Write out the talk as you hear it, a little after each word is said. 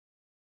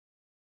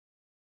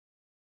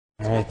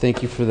All right,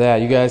 thank you for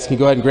that. You guys can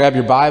go ahead and grab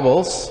your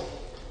Bibles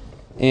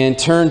and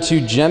turn to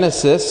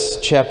Genesis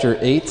chapter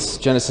 8.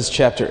 Genesis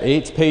chapter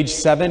 8, page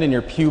 7 in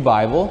your Pew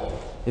Bible,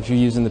 if you're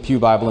using the Pew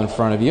Bible in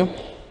front of you.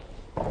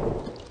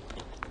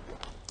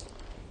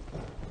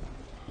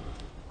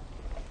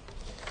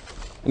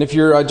 And if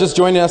you're just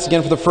joining us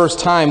again for the first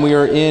time, we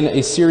are in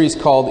a series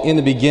called In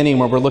the Beginning,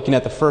 where we're looking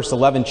at the first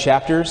 11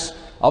 chapters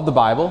of the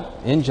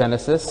Bible in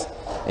Genesis.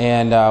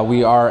 And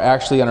we are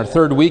actually on our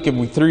third week.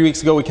 And 3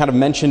 weeks ago, we kind of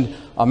mentioned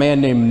a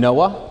man named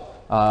Noah,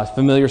 a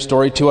familiar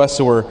story to us.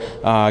 So we're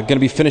going to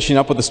be finishing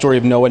up with the story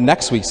of Noah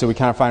next week. So we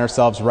kind of find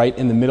ourselves right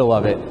in the middle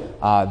of it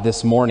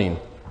this morning.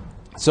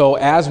 So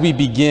as we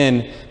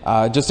begin,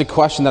 just a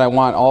question that I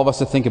want all of us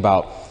to think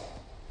about.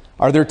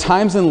 Are there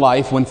times in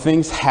life when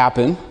things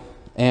happen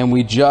and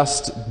we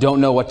just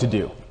don't know what to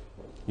do?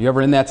 You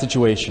ever in that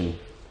situation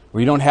where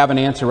you don't have an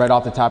answer right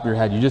off the top of your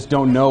head? You just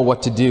don't know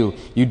what to do.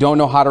 You don't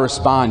know how to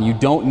respond. You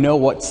don't know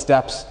what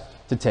steps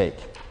to take.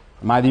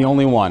 Am I the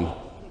only one?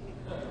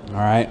 All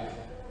right.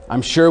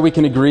 I'm sure we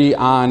can agree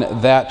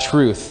on that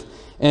truth.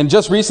 And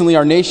just recently,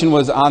 our nation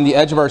was on the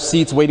edge of our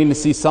seats waiting to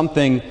see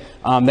something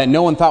that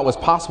no one thought was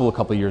possible a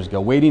couple of years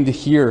ago, waiting to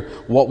hear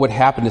what would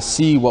happen, to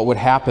see what would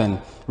happen.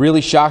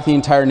 Really shocked the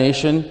entire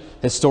nation.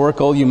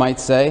 Historical, you might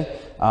say.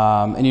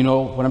 And you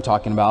know what I'm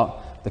talking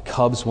about. The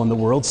Cubs won the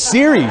World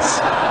Series.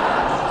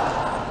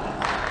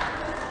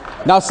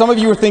 Now, some of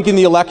you are thinking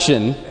the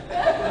election,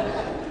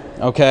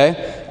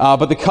 okay?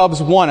 But the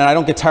Cubs won, and I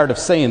don't get tired of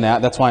saying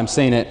that. That's why I'm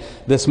saying it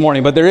this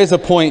morning. But there is a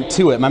point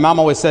to it. My mom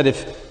always said,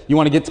 if you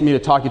want to get me to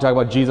talk, you talk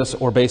about Jesus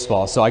or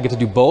baseball. So I get to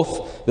do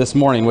both this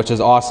morning, which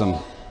is awesome.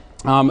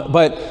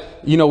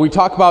 But, you know, we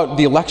talk about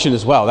the election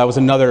as well. That was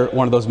another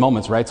one of those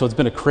moments, right? So it's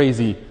been a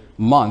crazy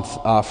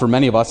month for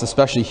many of us,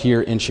 especially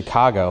here in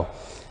Chicago.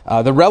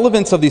 The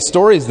relevance of these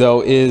stories,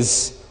 though,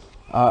 is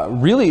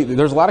really,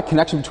 there's a lot of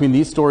connection between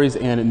these stories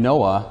and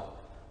Noah.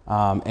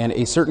 And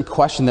a certain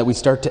question that we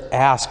start to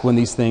ask when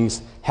these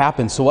things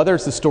happen. So whether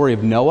it's the story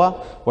of Noah,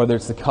 whether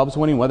it's the Cubs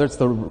winning, whether it's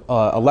the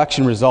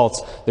election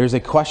results, there's a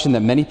question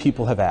that many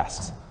people have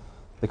asked.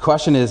 The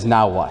question is,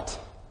 now what?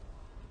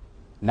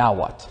 Now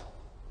what?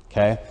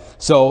 Okay?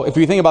 So if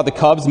you think about the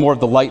Cubs, more of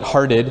the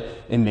lighthearted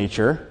in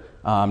nature,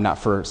 not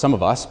for some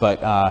of us, but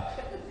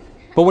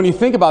when you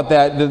think about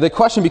that, the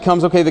question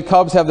becomes, okay, the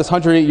Cubs have this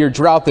 108-year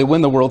drought, they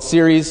win the World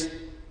Series,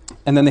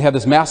 and then they have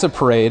this massive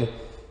parade,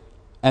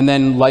 and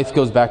then life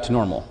goes back to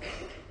normal,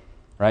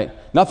 right?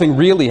 Nothing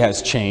really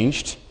has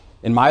changed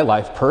in my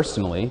life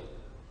personally.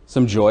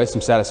 Some joy, some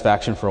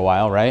satisfaction for a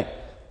while, right?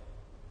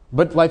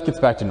 But life gets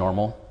back to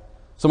normal.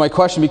 So my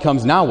question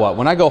becomes, now what?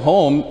 When I go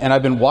home and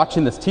I've been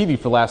watching this TV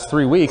for the last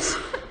 3 weeks,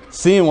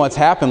 seeing what's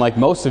happened like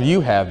most of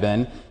you have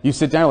been, you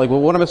sit down and like, well,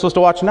 what am I supposed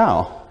to watch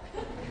now?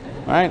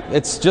 Right?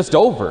 It's just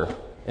over.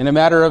 In a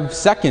matter of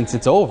seconds,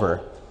 it's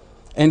over.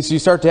 And so you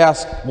start to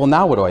ask, well,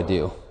 now what do I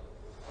do?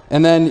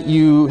 And then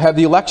you have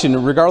the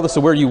election. Regardless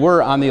of where you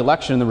were on the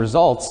election and the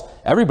results,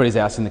 everybody's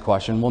asking the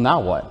question, well,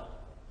 now what?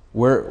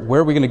 Where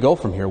are we going to go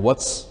from here?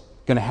 What's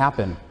going to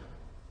happen?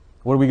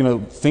 What are we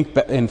going to think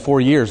in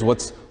 4 years?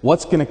 What's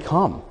going to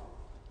come?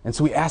 And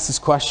so we ask this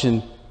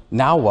question,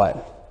 now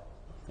what?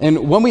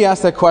 And when we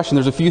ask that question,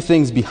 there's a few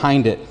things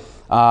behind it.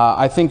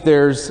 I think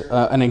there's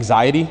an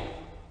anxiety,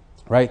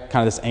 right?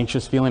 Kind of this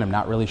anxious feeling, I'm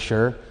not really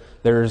sure.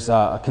 There's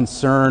a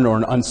concern or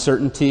an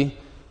uncertainty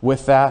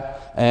with that.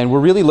 And we're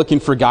really looking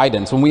for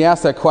guidance. When we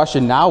ask that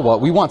question, now what?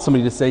 We want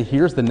somebody to say,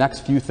 here's the next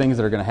few things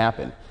that are going to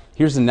happen.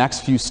 Here's the next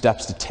few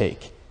steps to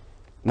take.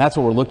 And that's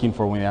what we're looking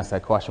for when we ask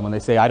that question. When they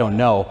say, I don't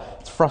know,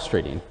 it's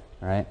frustrating,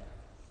 right?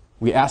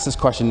 We ask this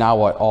question, now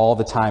what, all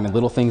the time, in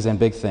little things and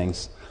big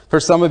things. For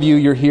some of you,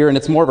 you're here, and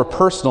it's more of a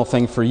personal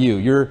thing for you.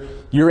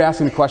 You're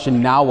asking the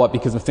question, now what,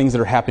 because of things that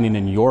are happening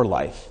in your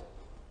life.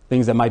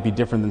 Things that might be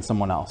different than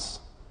someone else.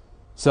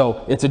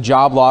 So it's a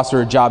job loss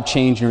or a job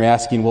change, and you're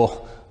asking,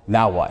 well,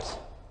 now what?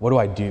 What do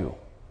I do?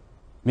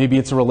 Maybe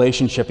it's a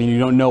relationship and you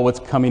don't know what's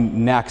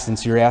coming next, and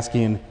so you're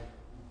asking,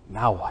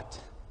 now what?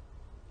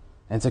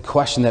 And it's a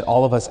question that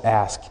all of us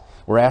ask.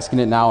 We're asking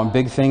it now in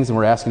big things, and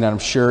we're asking it, I'm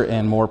sure,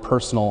 in more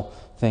personal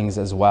things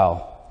as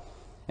well.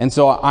 And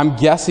so I'm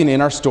guessing in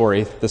our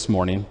story this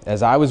morning,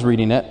 as I was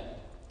reading it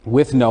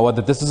with Noah,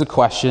 that this is a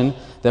question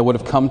that would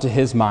have come to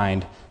his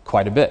mind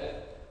quite a bit.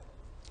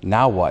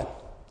 Now what?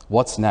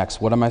 What's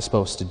next? What am I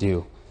supposed to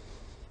do?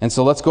 And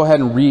so let's go ahead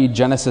and read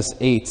Genesis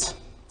 8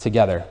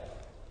 together.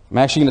 I'm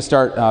actually going to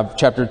start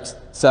chapter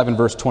 7,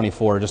 verse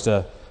 24, just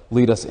to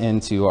lead us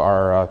into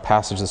our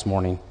passage this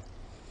morning.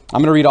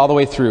 I'm going to read all the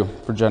way through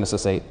for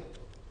Genesis 8.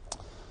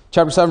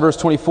 Chapter 7, verse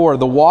 24,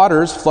 the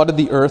waters flooded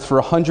the earth for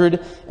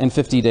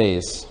 150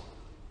 days.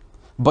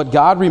 But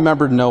God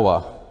remembered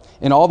Noah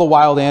and all the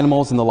wild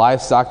animals and the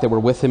livestock that were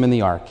with him in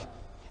the ark.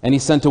 And he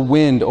sent a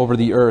wind over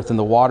the earth, and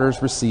the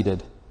waters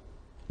receded.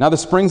 Now the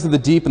springs of the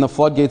deep and the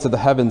floodgates of the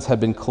heavens had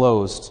been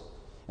closed,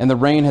 and the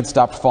rain had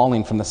stopped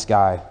falling from the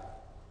sky.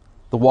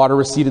 The water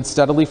receded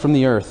steadily from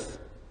the earth.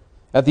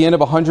 At the end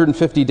of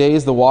 150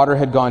 days, the water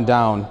had gone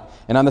down,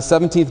 and on the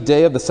 17th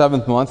day of the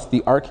 7th month,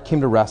 the ark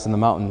came to rest in the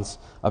mountains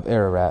of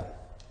Ararat.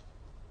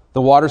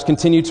 The waters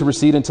continued to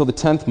recede until the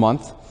 10th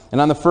month, and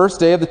on the first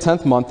day of the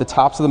 10th month, the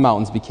tops of the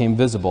mountains became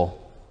visible.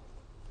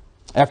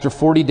 After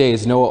 40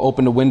 days, Noah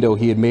opened a window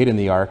he had made in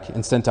the ark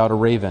and sent out a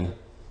raven,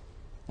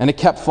 and it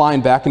kept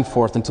flying back and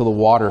forth until the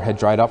water had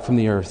dried up from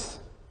the earth.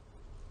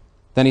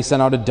 Then he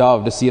sent out a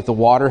dove to see if the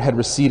water had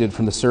receded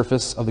from the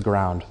surface of the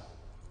ground.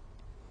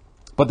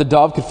 But the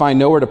dove could find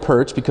nowhere to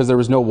perch because there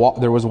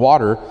was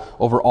water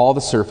over all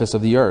the surface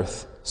of the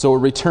earth. So it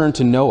returned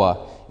to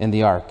Noah in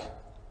the ark.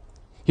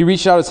 He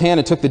reached out his hand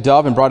and took the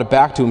dove and brought it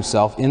back to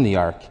himself in the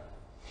ark.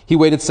 He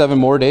waited 7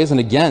 more days and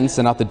again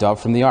sent out the dove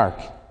from the ark.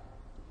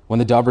 When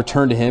the dove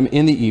returned to him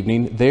in the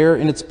evening, there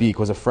in its beak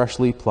was a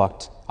freshly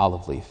plucked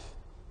olive leaf.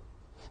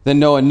 Then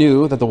Noah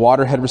knew that the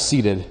water had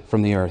receded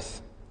from the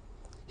earth.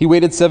 He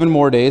waited 7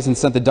 more days and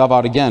sent the dove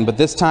out again, but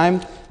this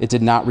time it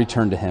did not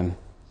return to him.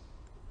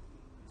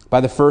 By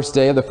the first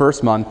day of the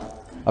first month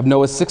of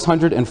Noah's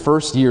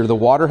 601st year, the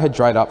water had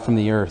dried up from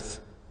the earth.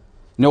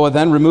 Noah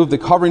then removed the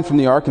covering from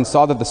the ark and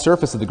saw that the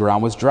surface of the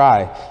ground was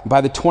dry. And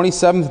by the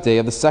 27th day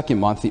of the second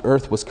month, the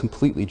earth was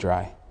completely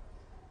dry.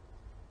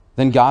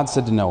 Then God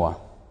said to Noah,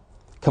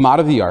 "Come out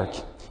of the ark,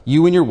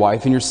 you and your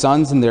wife and your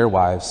sons and their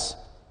wives.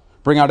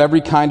 Bring out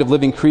every kind of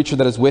living creature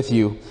that is with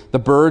you, the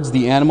birds,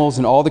 the animals,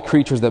 and all the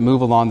creatures that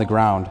move along the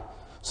ground,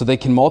 so they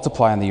can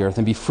multiply on the earth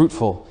and be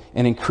fruitful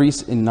and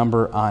increase in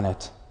number on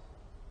it."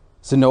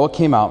 So Noah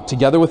came out,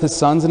 together with his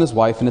sons and his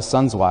wife and his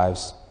sons'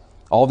 wives,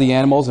 all the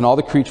animals and all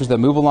the creatures that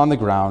move along the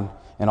ground,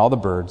 and all the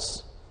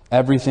birds,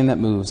 everything that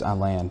moves on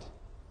land,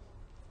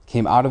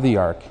 came out of the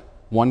ark,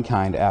 one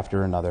kind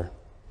after another.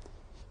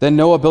 Then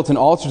Noah built an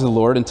altar to the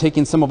Lord, and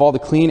taking some of all the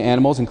clean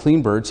animals and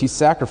clean birds, he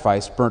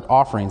sacrificed burnt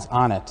offerings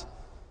on it.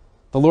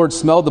 The Lord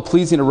smelled the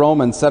pleasing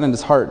aroma and said in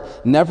his heart,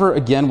 "Never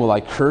again will I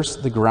curse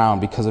the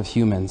ground because of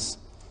humans,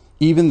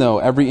 even though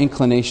every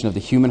inclination of the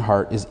human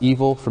heart is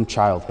evil from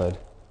childhood.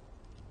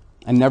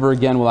 And never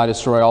again will I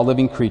destroy all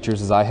living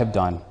creatures as I have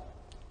done.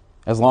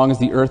 As long as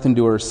the earth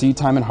endures, seed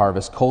time and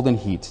harvest, cold and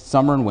heat,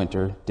 summer and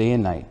winter, day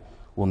and night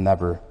will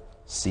never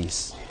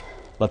cease."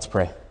 Let's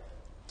pray.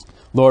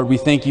 Lord, we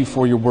thank you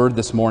for your word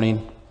this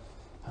morning.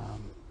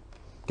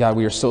 God,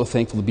 we are so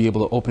thankful to be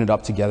able to open it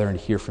up together and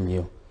hear from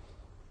you.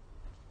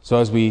 So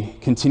as we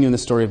continue in the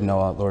story of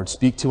Noah, Lord,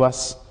 speak to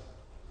us.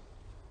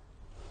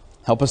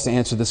 Help us to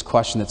answer this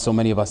question that so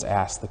many of us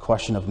ask, the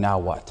question of now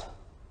what?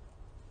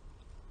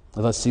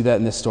 Let us see that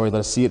in this story. Let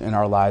us see it in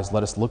our lives.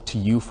 Let us look to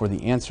you for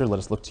the answer. Let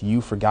us look to you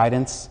for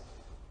guidance.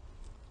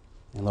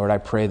 And Lord, I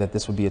pray that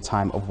this would be a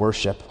time of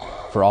worship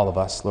for all of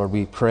us. Lord,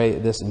 we pray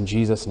this in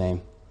Jesus'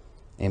 name.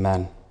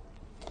 Amen.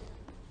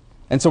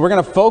 And so we're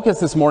going to focus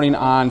this morning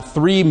on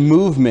 3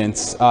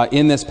 movements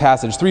in this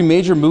passage, 3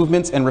 major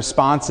movements and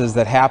responses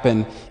that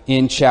happen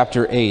in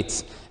chapter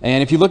 8.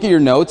 And if you look at your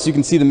notes, you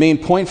can see the main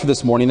point for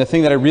this morning. The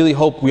thing that I really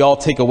hope we all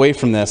take away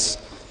from this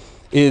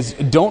is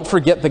don't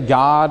forget the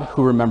God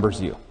who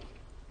remembers you.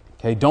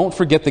 Okay, don't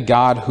forget the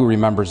God who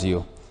remembers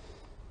you.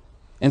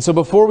 And so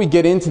before we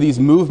get into these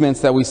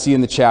movements that we see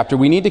in the chapter,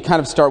 we need to kind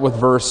of start with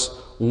verse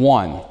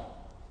 1. All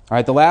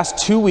right, the last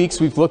 2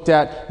 weeks we've looked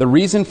at the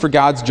reason for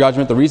God's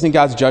judgment, the reason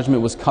God's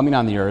judgment was coming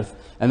on the earth,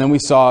 and then we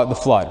saw the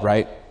flood,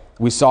 right?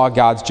 We saw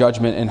God's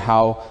judgment and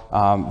how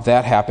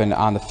that happened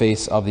on the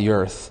face of the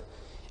earth.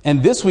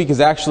 And this week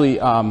is actually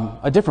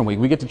a different week.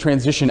 We get to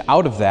transition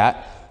out of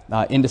that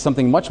into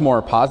something much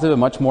more positive,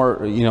 much more,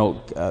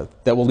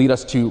 that will lead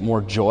us to more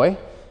joy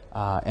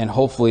and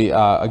hopefully,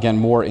 again,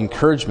 more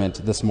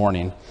encouragement this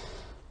morning.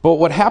 But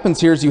what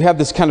happens here is you have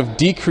this kind of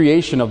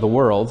decreation of the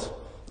world,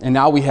 and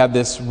now we have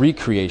this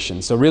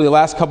recreation. So really, the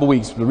last couple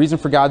weeks, the reason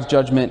for God's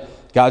judgment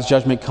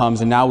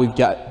comes, and now we've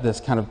got this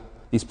kind of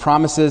these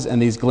promises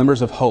and these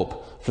glimmers of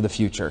hope for the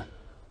future,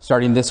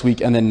 starting this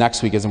week and then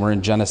next week as we're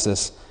in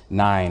Genesis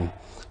 9.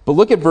 But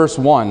look at verse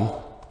 1.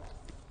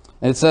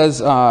 And it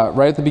says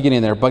right at the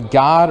beginning there, "But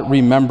God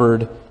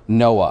remembered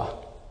Noah."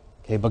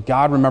 Okay, but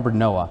God remembered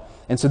Noah.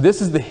 And so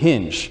this is the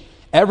hinge.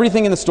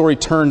 Everything in the story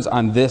turns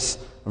on this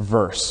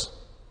verse.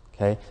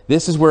 Okay,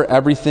 this is where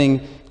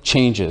everything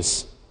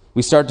changes.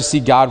 We start to see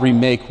God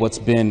remake what's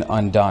been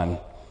undone.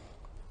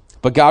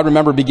 But God,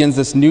 remember, begins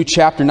this new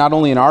chapter, not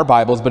only in our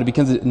Bibles, but it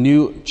begins a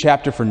new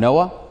chapter for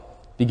Noah,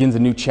 begins a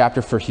new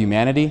chapter for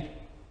humanity,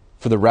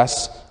 for the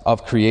rest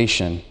of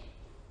creation.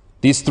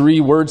 These 3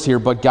 words here,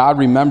 "but God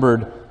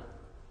remembered,"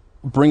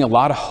 bring a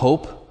lot of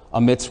hope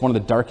amidst one of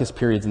the darkest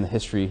periods in the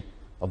history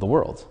of the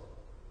world.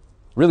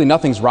 Really,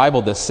 nothing's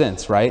rivaled this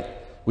since, right?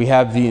 We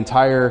have the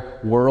entire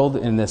world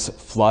in this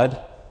flood.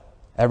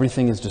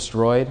 Everything is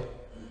destroyed.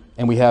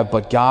 And we have,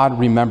 "but God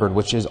remembered,"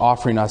 which is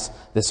offering us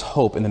this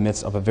hope in the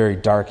midst of a very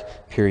dark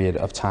period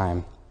of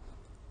time.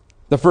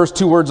 The first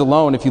 2 words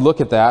alone, if you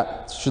look at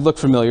that, should look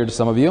familiar to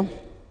some of you.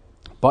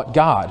 But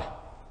God,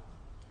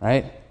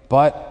 right?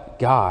 But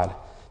God.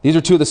 These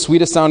are 2 of the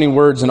sweetest sounding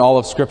words in all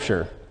of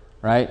Scripture,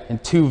 right?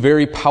 And 2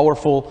 very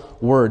powerful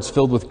words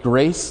filled with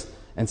grace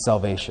and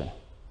salvation.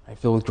 Right?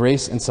 Filled with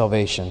grace and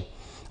salvation.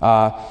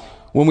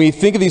 When we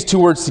think of these 2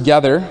 words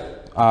together,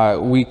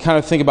 we kind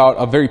of think about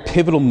a very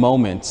pivotal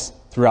moment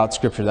throughout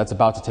Scripture that's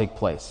about to take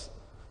place.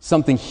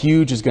 Something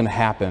huge is going to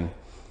happen.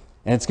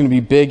 And it's going to be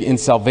big in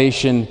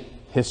salvation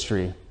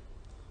history.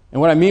 And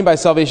what I mean by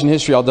salvation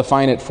history, I'll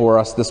define it for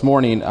us this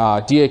morning.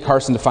 D.A.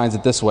 Carson defines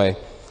it this way.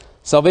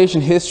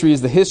 Salvation history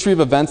is the history of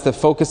events that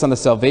focus on the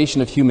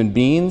salvation of human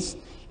beings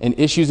and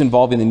issues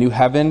involving the new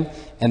heaven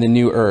and the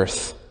new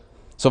earth.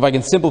 So if I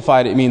can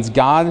simplify it, it means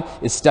God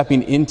is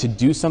stepping in to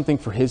do something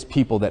for his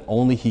people that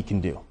only he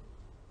can do.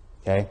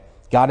 Okay?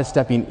 God is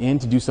stepping in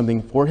to do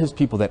something for his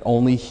people that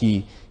only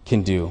he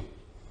can do.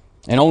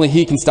 And only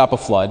he can stop a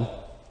flood,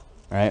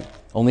 right?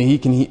 Only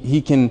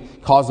he can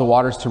cause the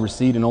waters to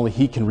recede, and only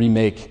he can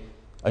remake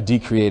a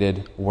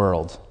decreated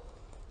world.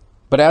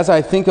 But as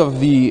I think of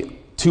the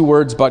two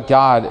words, but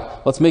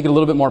God, let's make it a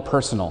little bit more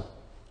personal.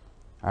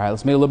 All right,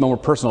 let's make it a little bit more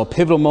personal. A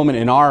pivotal moment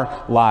in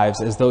our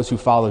lives as those who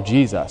follow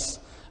Jesus.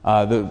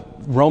 The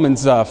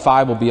Romans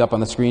 5 will be up on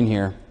the screen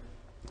here.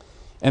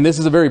 And this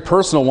is a very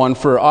personal one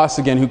for us,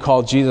 again, who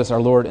call Jesus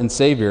our Lord and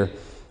Savior.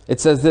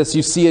 It says this,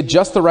 "You see, at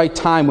just the right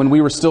time when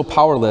we were still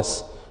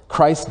powerless,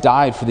 Christ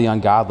died for the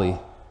ungodly.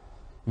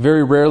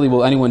 Very rarely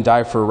will anyone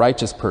die for a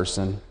righteous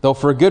person, though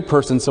for a good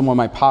person someone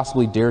might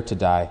possibly dare to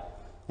die."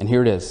 And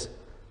here it is.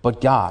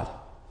 But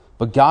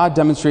God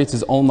demonstrates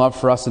his own love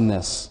for us in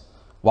this: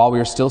 while we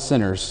are still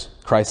sinners,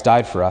 Christ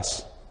died for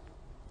us.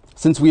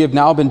 Since we have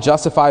now been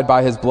justified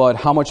by his blood,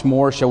 how much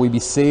more shall we be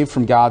saved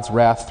from God's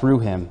wrath through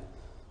him?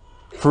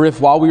 For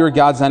if while we were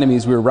God's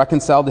enemies we were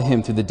reconciled to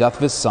him through the death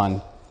of his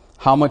Son,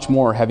 how much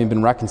more, having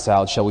been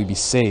reconciled, shall we be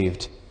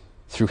saved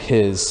through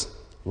his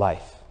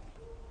life?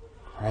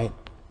 Right?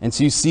 And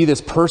so you see this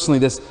personally,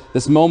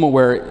 this moment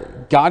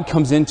where God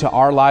comes into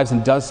our lives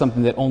and does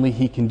something that only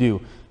he can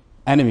do.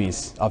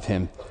 Enemies of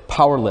him,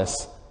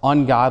 powerless,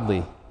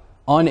 ungodly,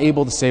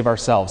 unable to save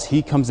ourselves.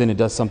 He comes in and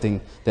does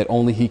something that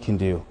only he can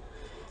do.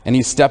 And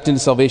he stepped into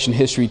salvation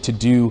history to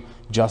do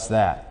just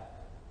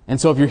that. And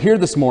so if you're here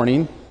this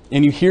morning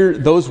and you hear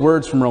those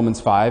words from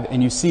Romans 5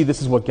 and you see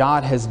this is what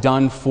God has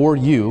done for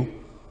you,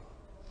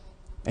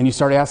 and you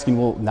start asking,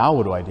 well, now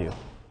what do I do?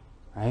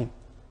 Right?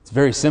 It's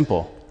very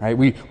simple. Right?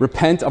 We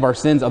repent of our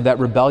sins, of that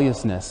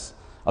rebelliousness,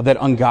 of that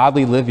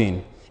ungodly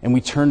living, and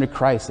we turn to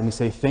Christ and we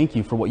say, thank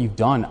you for what you've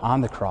done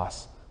on the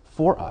cross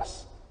for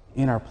us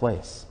in our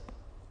place.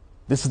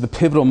 This is the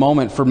pivotal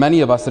moment for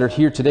many of us that are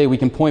here today. We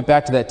can point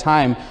back to that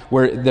time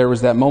where there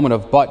was that moment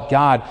of, but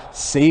God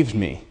saved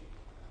me.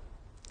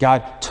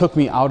 God took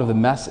me out of the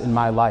mess in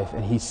my life,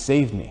 and he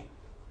saved me.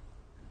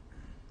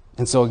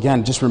 And so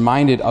again, just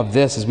reminded of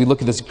this as we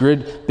look at this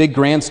big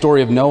grand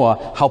story of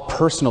Noah, how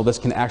personal this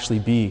can actually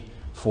be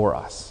for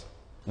us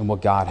and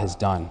what God has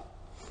done.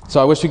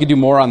 So I wish we could do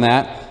more on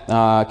that.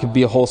 It could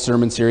be a whole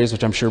sermon series,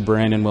 which I'm sure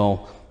Brandon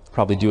will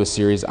probably do a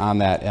series on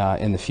that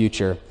in the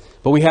future.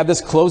 But we have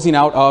this closing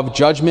out of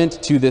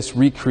judgment to this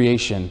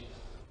recreation.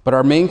 But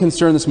our main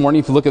concern this morning,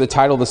 if you look at the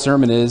title of the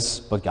sermon, is,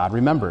 but God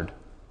remembered.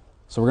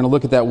 So we're going to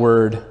look at that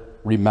word,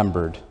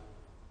 remembered.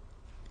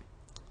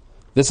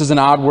 This is an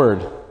odd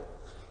word.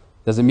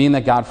 Does it mean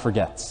that God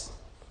forgets?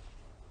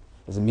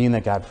 Does it mean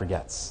that God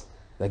forgets?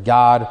 That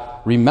God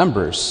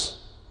remembers?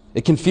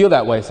 It can feel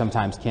that way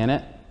sometimes, can't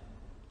it?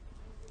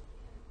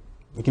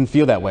 It can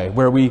feel that way,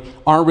 where we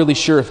aren't really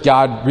sure if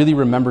God really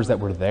remembers that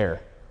we're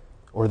there,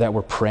 or that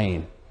we're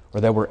praying,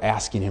 or that we're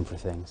asking him for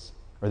things,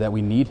 or that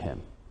we need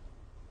him.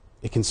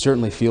 It can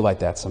certainly feel like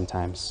that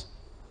sometimes.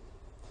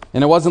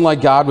 And it wasn't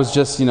like God was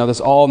just, this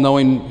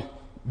all-knowing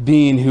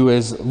being who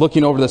is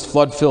looking over this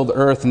flood-filled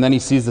earth, and then he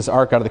sees this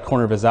ark out of the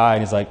corner of his eye,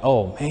 and he's like,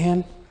 oh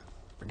man,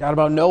 forgot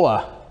about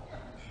Noah,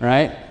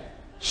 right?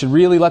 Should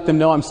really let them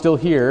know I'm still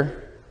here.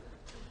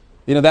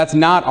 That's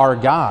not our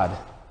God.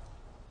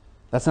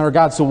 That's not our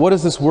God. So what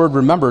is this word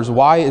remembers?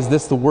 Why is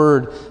this the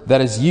word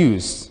that is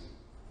used?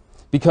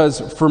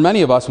 Because for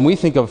many of us, when we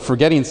think of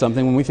forgetting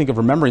something, when we think of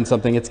remembering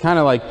something, it's kind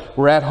of like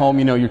we're at home,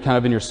 you're kind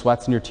of in your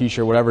sweats and your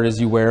t-shirt, whatever it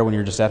is you wear when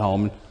you're just at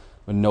home,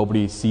 when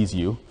nobody sees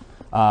you.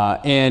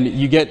 And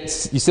you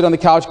sit on the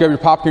couch, grab your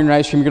popcorn, your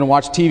ice cream, you're going to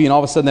watch TV, and all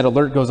of a sudden that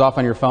alert goes off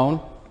on your phone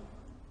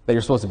that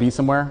you're supposed to be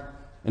somewhere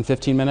in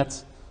 15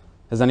 minutes.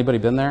 Has anybody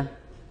been there?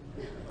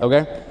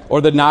 Okay?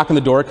 Or the knock on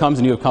the door comes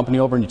and you have company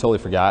over and you totally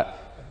forgot.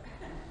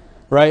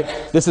 Right?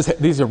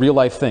 These are real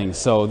life things,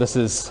 so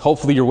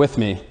hopefully you're with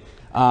me.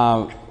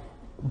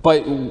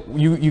 But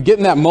you get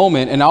in that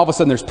moment, and all of a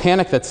sudden there's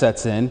panic that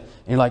sets in, and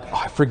you're like, oh,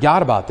 I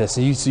forgot about this.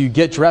 So you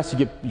get dressed,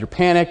 you're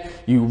panicked,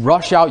 you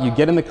rush out, you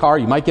get in the car,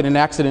 you might get in an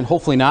accident,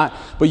 hopefully not,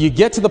 but you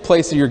get to the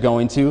place that you're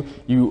going to,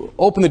 you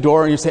open the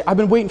door, and you say, I've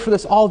been waiting for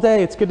this all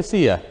day, it's good to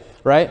see you,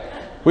 right?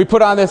 We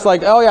put on this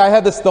like, oh yeah, I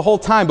had this the whole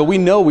time, but we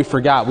know we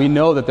forgot. We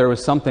know that there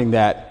was something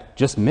that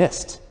just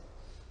missed.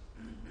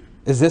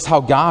 Is this how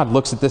God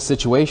looks at this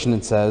situation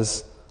and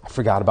says, I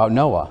forgot about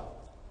Noah?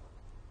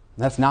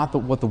 That's not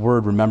what the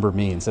word remember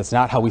means. That's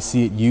not how we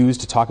see it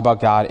used to talk about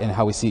God and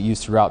how we see it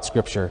used throughout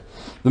Scripture.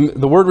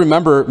 The word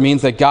remember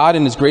means that God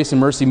in his grace and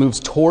mercy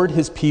moves toward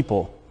his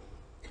people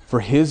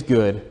for his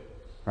good,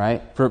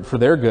 right? For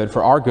their good,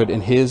 for our good,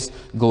 and his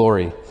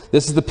glory.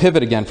 This is the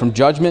pivot again, from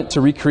judgment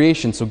to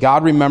recreation. So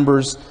God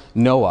remembers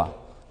Noah.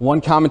 One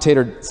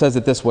commentator says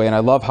it this way, and I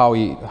love how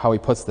he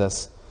puts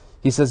this.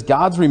 He says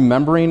God's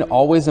remembering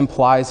always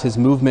implies his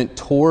movement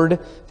toward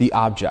the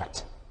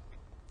object.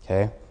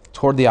 Okay?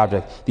 Toward the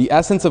object. The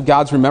essence of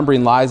God's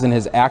remembering lies in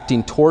his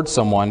acting toward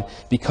someone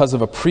because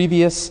of a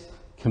previous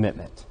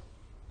commitment.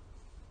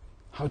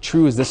 How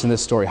true is this in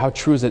this story? How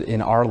true is it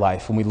in our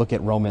life when we look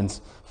at Romans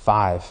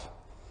 5?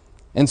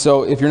 And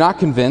so if you're not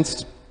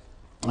convinced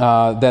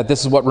that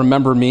this is what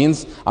remember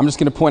means, I'm just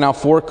going to point out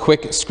 4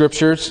 quick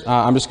scriptures.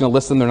 I'm just going to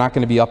list them. They're not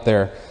going to be up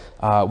there.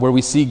 Where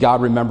we see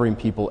God remembering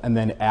people and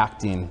then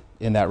acting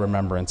in that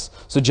remembrance.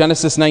 So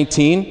Genesis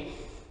 19,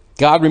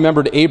 God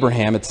remembered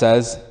Abraham, it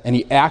says, and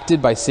he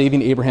acted by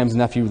saving Abraham's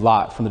nephew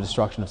Lot from the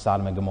destruction of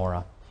Sodom and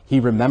Gomorrah. He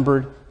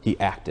remembered, he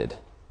acted.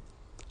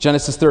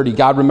 Genesis 30,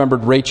 God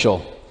remembered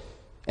Rachel,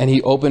 and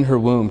he opened her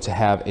womb to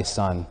have a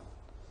son.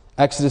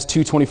 Exodus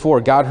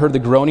 2:24, God heard the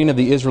groaning of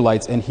the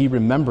Israelites, and he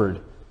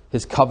remembered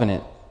his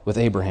covenant with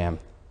Abraham,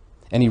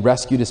 and he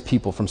rescued his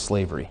people from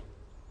slavery.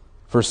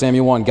 1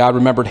 Samuel 1, God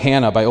remembered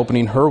Hannah by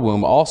opening her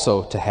womb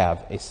also to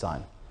have a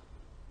son.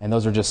 And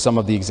those are just some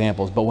of the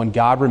examples. But when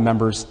God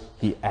remembers,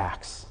 he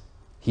acts.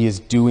 He is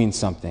doing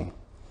something.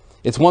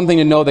 It's one thing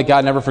to know that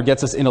God never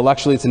forgets us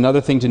intellectually. It's another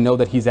thing to know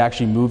that he's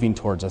actually moving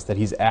towards us, that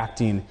he's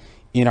acting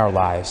in our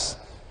lives.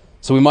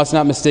 So we must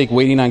not mistake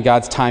waiting on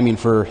God's timing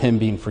for him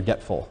being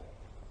forgetful.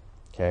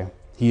 Okay?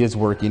 He is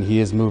working. He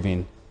is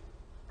moving.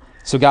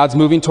 So God's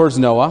moving towards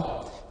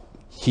Noah.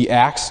 He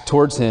acts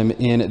towards him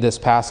in this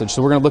passage.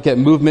 So we're going to look at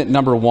movement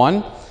number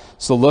 1.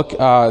 So look,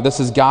 this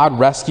is God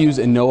rescues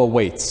and Noah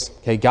waits.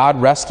 Okay,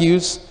 God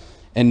rescues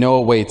and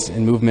Noah waits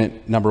in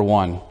movement number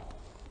 1.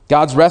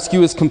 God's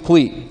rescue is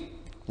complete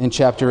in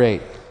chapter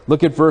 8.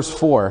 Look at verse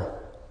 4.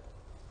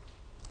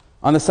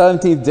 On the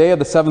 17th day of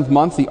the 7th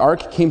month, the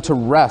ark came to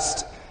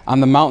rest on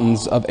the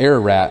mountains of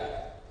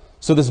Ararat.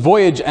 So this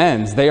voyage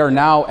ends. They are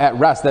now at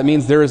rest. That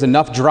means there is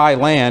enough dry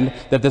land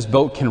that this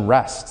boat can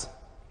rest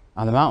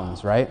on the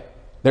mountains, right?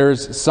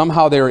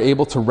 Somehow they are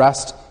able to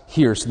rest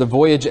here. So the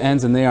voyage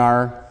ends and they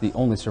are the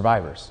only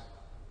survivors,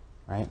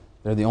 right?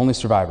 They're the only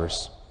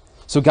survivors.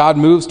 So God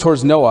moves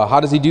towards Noah. How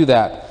does he do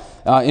that?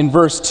 In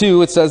verse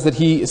 2, it says that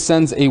he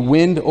sends a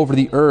wind over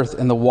the earth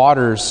and the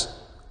waters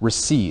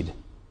recede.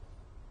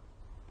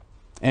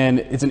 And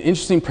it's an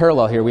interesting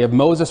parallel here. We have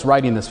Moses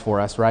writing this for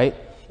us, right?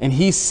 And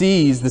he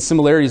sees the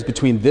similarities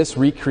between this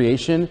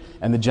recreation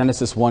and the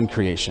Genesis 1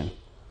 creation.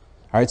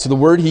 All right, so the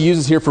word he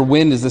uses here for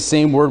wind is the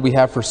same word we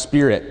have for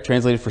spirit,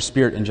 translated for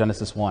spirit in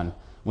Genesis 1,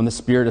 when the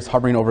Spirit is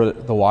hovering over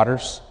the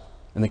waters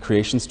in the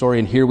creation story.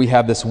 And here we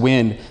have this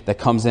wind that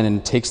comes in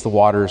and takes the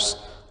waters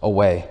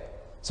away.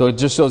 So it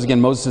just shows,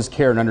 again, Moses'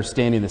 care and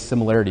understanding the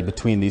similarity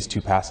between these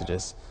two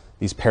passages,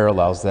 these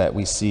parallels that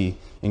we see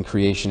in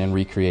creation and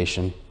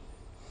recreation.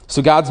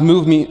 So God's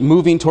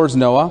moving towards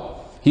Noah.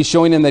 He's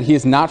showing him that he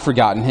has not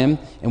forgotten him.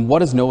 And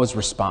what is Noah's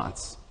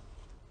response?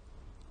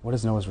 What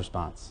is Noah's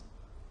response?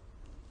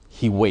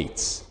 He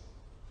waits.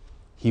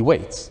 He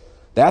waits.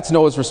 That's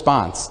Noah's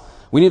response.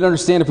 We need to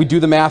understand, if we do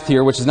the math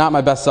here, which is not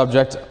my best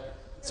subject,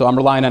 so I'm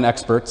relying on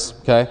experts,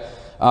 okay?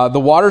 The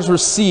waters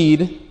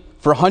recede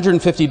for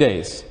 150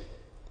 days,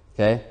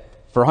 okay?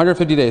 For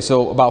 150 days.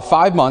 So about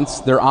 5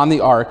 months, they're on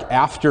the ark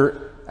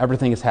after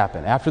everything has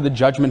happened. After the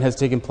judgment has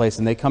taken place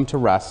and they come to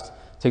rest,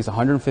 it takes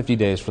 150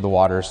 days for the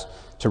waters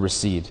to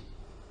recede.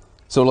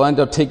 So it'll end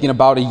up taking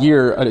about a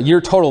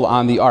year total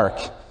on the ark.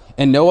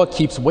 And Noah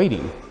keeps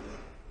waiting.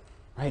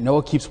 Right?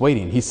 Noah keeps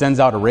waiting. He sends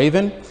out a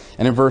raven,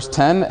 and in verse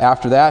 10,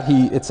 after that,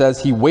 it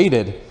says he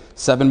waited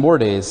 7 more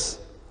days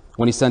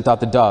when he sent out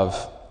the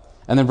dove.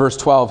 And then verse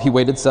 12, he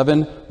waited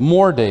 7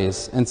 more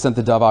days and sent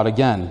the dove out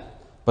again,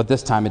 but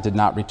this time it did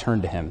not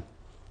return to him.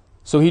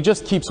 So he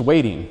just keeps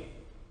waiting,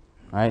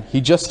 right? He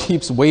just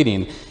keeps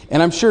waiting.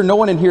 And I'm sure no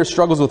one in here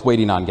struggles with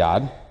waiting on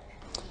God.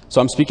 So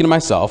I'm speaking to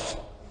myself,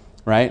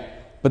 right?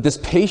 But this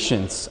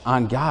patience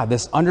on God,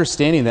 this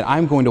understanding that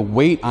I'm going to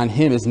wait on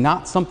him is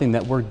not something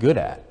that we're good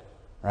at.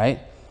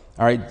 Right?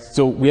 All right,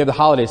 so we have the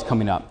holidays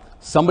coming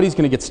up. Somebody's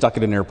going to get stuck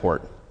at an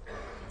airport,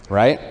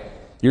 right?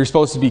 You're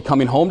supposed to be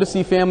coming home to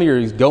see family, or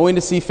you're going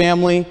to see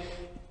family.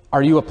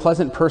 Are you a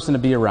pleasant person to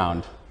be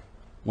around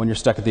when you're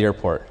stuck at the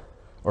airport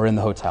or in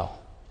the hotel,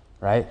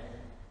 right?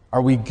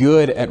 Are we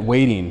good at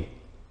waiting?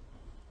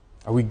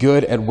 Are we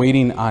good at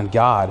waiting on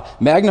God?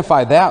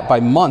 Magnify that by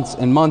months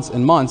and months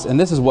and months, and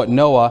this is what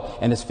Noah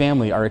and his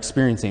family are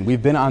experiencing.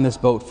 We've been on this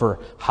boat for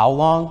how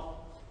long?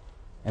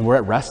 And we're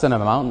at rest on a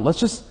mountain. Let's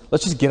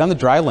just get on the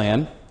dry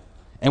land,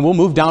 and we'll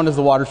move down as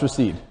the waters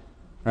recede,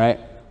 right?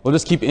 We'll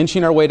just keep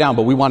inching our way down,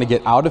 but we want to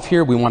get out of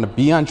here. We want to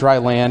be on dry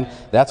land.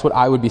 That's what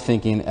I would be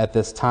thinking at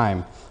this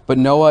time. But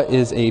Noah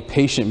is a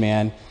patient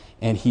man,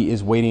 and he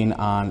is waiting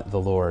on the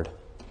Lord.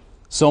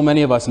 So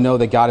many of us know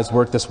that God has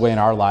worked this way in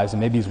our lives, and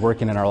maybe he's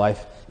working in our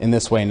life in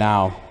this way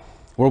now,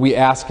 where we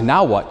ask,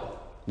 now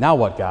what? Now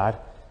what, God?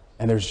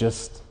 And there's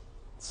just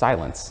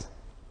silence.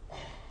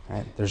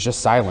 Right? There's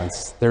just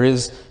silence. There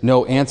is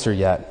no answer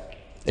yet,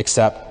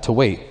 except to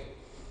wait.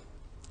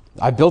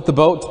 I built the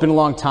boat. It's been a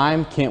long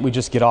time. Can't we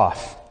just get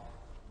off?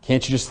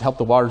 Can't you just help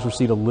the waters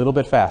recede a little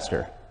bit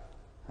faster?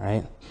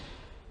 Right?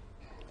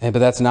 But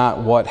that's not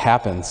what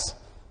happens.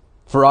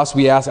 For us,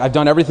 we ask, I've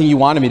done everything you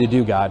wanted me to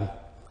do, God.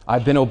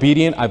 I've been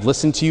obedient. I've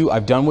listened to you.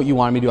 I've done what you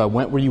wanted me to do. I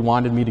went where you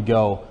wanted me to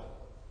go.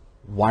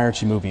 Why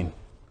aren't you moving?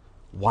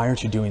 Why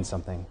aren't you doing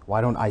something?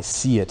 Why don't I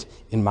see it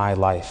in my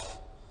life?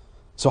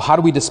 So how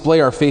do we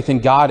display our faith in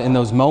God in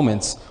those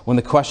moments when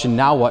the question,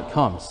 now what,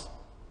 comes?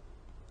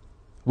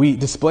 We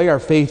display our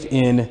faith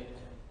in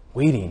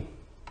waiting,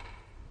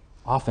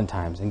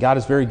 oftentimes. And God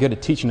is very good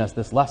at teaching us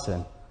this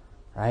lesson,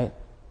 right?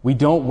 God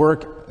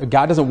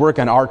doesn't work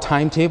on our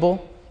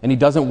timetable, and he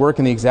doesn't work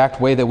in the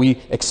exact way that we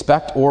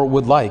expect or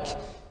would like.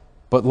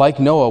 But like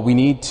Noah, we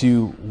need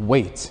to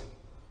wait.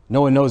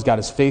 Noah knows God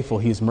is faithful.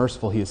 He is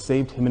merciful. He has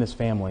saved him and his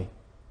family.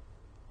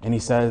 And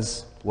he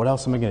says, what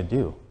else am I going to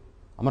do?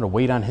 I'm going to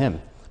wait on him.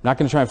 I'm not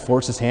going to try and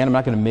force his hand. I'm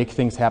not going to make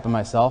things happen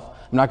myself.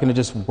 I'm not going to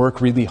just work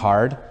really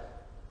hard.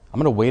 I'm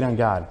going to wait on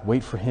God.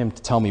 Wait for him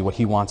to tell me what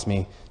he wants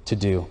me to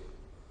do.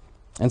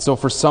 And so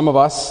for some of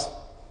us,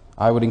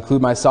 I would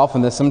include myself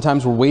in this,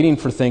 sometimes we're waiting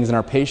for things and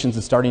our patience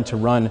is starting to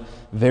run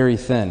very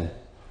thin.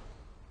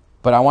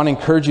 But I want to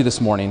encourage you this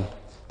morning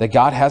that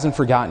God hasn't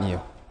forgotten you.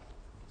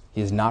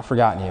 He has not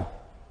forgotten you.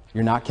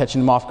 You're not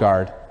catching him off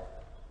guard,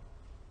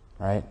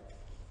 right?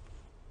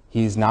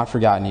 He's not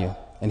forgotten you,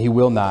 and he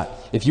will not.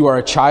 If you are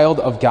a child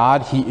of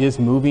God, he is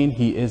moving,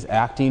 he is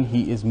acting,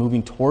 he is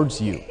moving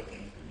towards you.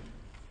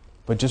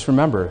 But just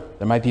remember,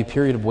 there might be a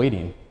period of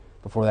waiting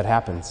before that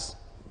happens.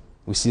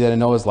 We see that in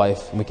Noah's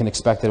life, and we can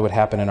expect that it would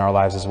happen in our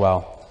lives as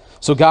well.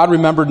 So God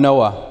remembered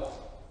Noah,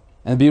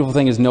 and the beautiful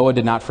thing is Noah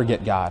did not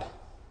forget God,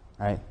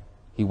 right?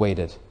 He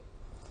waited.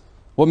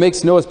 What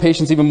makes Noah's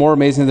patience even more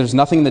amazing is there's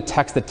nothing in the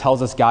text that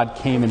tells us God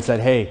came and said,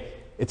 hey,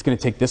 it's going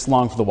to take this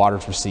long for the water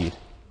to recede.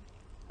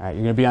 All right,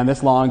 you're going to be on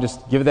this long,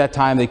 just give it that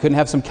time. They couldn't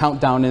have some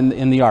countdown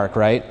in the ark,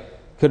 right?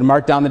 Couldn't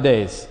mark down the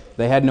days.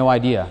 They had no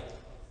idea.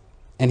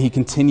 And he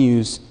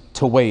continues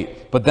to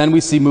wait. But then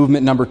we see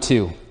movement number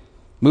 2.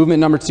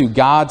 Movement number 2,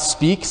 God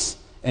speaks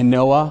and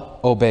Noah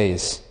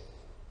obeys.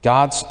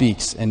 God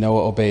speaks and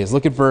Noah obeys.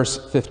 Look at verse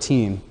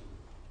 15.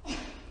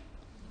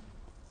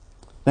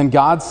 Then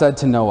God said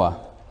to Noah.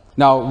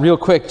 Now, real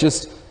quick,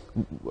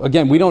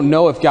 again, we don't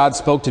know if God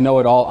spoke to Noah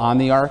at all on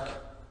the ark,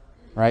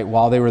 right,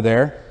 while they were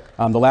there.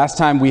 The last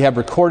time we have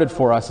recorded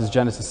for us is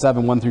Genesis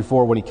 7, 1 through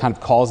 4, when he kind of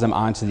calls them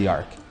onto the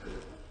ark.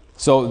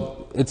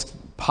 So it's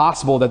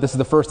possible that this is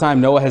the first time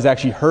Noah has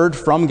actually heard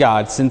from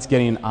God since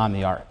getting on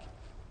the ark.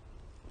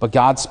 But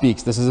God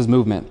speaks. This is his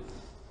movement.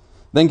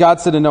 Then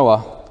God said to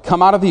Noah,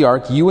 come out of the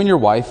ark, you and your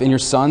wife and your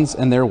sons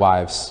and their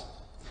wives.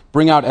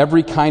 Bring out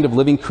every kind of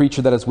living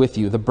creature that is with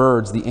you, the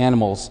birds, the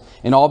animals,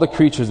 and all the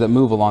creatures that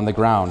move along the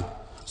ground,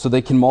 so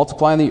they can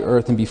multiply on the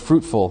earth and be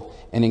fruitful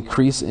and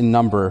increase in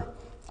number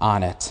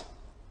on it.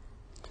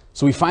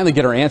 So we finally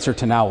get our answer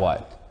to now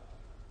what?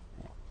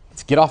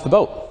 Let's get off the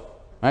boat,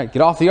 right?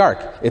 Get off the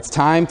ark. It's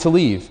time to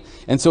leave.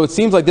 And so it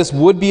seems like this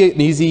would be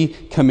an easy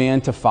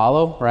command to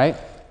follow, right?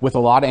 With a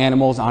lot of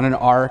animals on an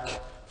ark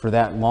for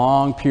that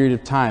long period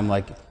of time,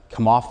 like,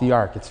 come off the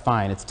ark. It's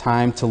fine. It's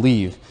time to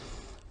leave.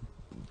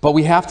 But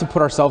we have to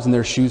put ourselves in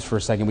their shoes for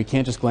a second. We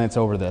can't just glance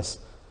over this.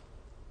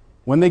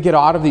 When they get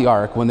out of the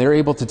ark, when they're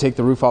able to take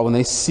the roof out, when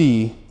they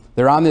see,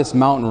 they're on this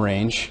mountain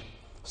range,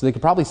 so they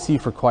could probably see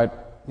for quite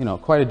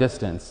a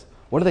distance.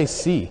 What do they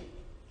see?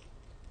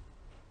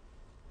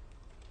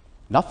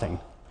 Nothing.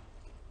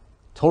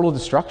 Total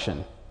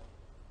destruction.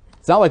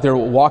 It's not like they're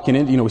walking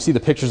in, we see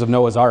the pictures of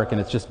Noah's Ark and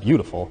it's just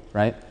beautiful,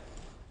 right?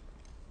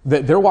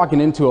 They're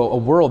walking into a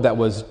world that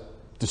was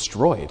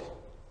destroyed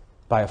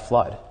by a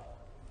flood.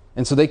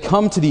 And so they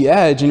come to the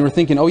edge and we're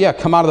thinking, oh yeah,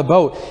 come out of the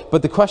boat.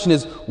 But the question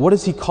is, what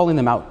is he calling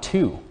them out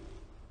to?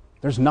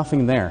 There's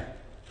nothing there.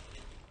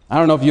 I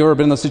don't know if you've ever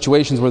been in those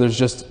situations where there's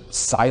just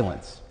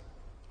silence.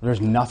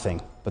 There's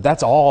nothing. But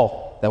that's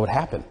all that would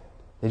happen.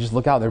 They just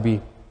look out, there'd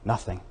be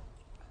nothing.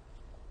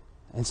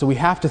 And so we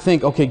have to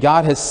think, okay,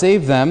 God has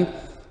saved them,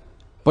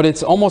 but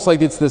it's almost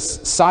like it's this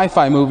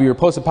sci-fi movie or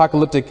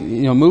post-apocalyptic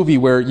movie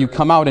where you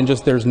come out and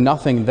just there's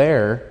nothing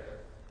there.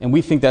 And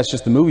we think that's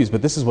just the movies,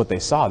 but this is what they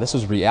saw. This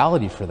was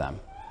reality for them.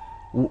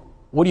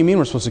 What do you mean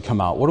we're supposed to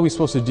come out? What are we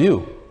supposed to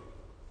do?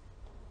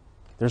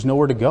 There's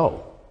nowhere to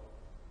go.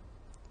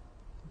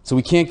 So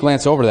we can't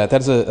glance over that. That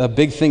is a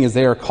big thing, as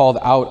they are called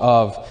out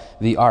of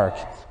the ark.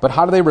 But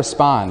how do they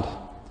respond?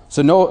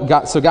 So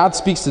God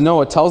speaks to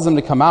Noah, tells them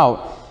to come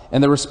out,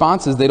 and the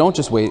response is they don't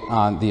just wait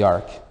on the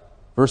ark.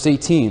 Verse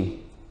 18.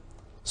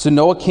 So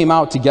Noah came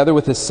out together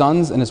with his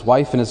sons and his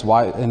wife and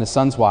his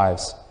sons'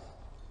 wives.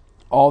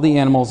 All the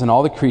animals and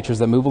all the creatures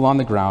that move along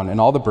the ground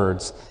and all the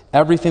birds,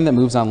 everything that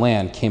moves on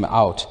land came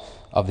out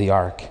of the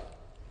ark.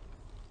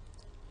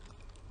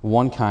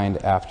 One kind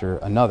after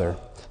another.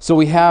 So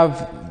we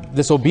have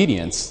this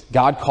obedience.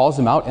 God calls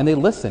them out and they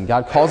listen.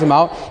 God calls them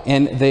out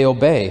and they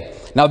obey.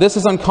 Now this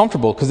is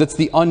uncomfortable because it's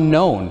the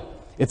unknown.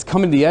 It's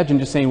coming to the edge and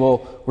just saying,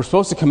 well, we're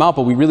supposed to come out,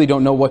 but we really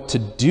don't know what to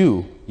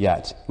do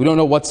yet. We don't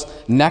know what's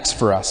next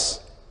for us.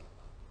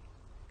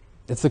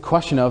 It's the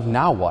question of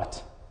now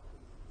what?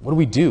 What do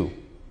we do?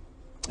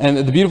 And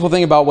the beautiful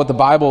thing about what the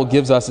Bible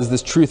gives us is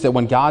this truth that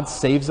when God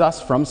saves us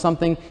from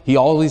something, he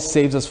always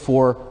saves us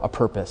for a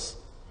purpose.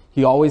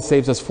 He always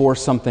saves us for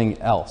something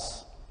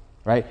else,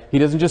 right? He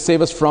doesn't just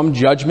save us from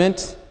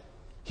judgment.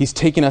 He's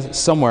taking us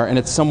somewhere, and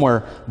it's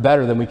somewhere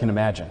better than we can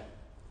imagine,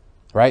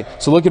 right?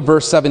 So look at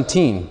verse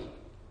 17.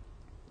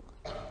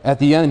 At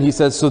the end, he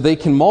says, so they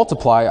can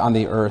multiply on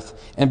the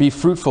earth and be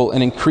fruitful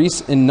and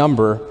increase in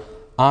number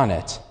on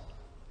it.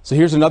 So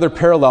here's another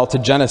parallel to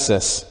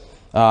Genesis.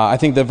 I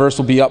think the verse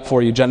will be up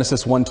for you,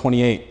 Genesis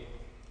 1:28.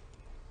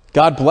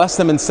 God blessed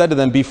them and said to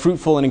them, be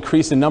fruitful and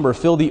increase in number,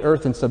 fill the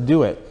earth and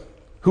subdue it.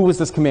 Who was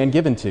this command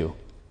given to?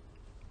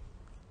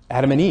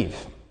 Adam and Eve,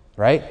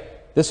 right?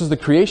 This was the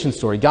creation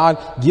story. God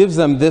gives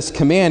them this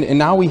command, and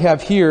now we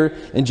have here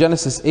in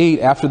Genesis 8,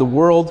 after the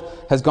world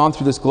has gone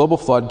through this global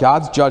flood,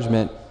 God's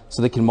judgment,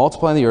 so they can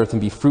multiply on the earth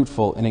and be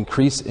fruitful and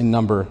increase in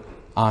number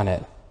on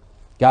it.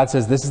 God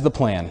says, this is the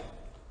plan.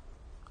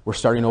 We're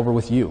starting over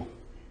with you,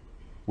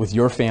 with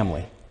your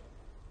family,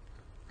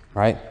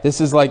 right?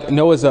 This is like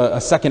Noah's a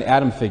second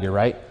Adam figure,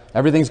 right?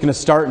 Everything's going to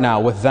start now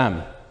with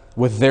them,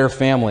 with their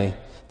family.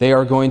 They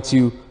are going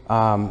to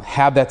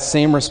have that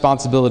same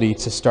responsibility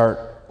to start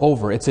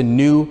over. It's a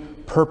new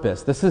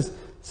purpose. This is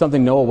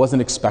something Noah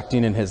wasn't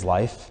expecting in his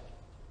life,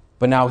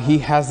 but now he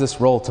has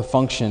this role to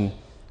function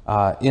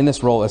in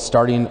this role as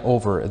starting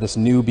over, this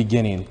new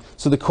beginning.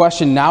 So the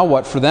question, now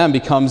what, for them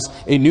becomes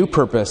a new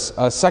purpose,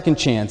 a second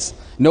chance.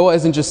 Noah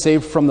isn't just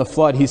saved from the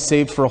flood, he's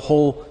saved for a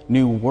whole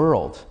new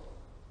world.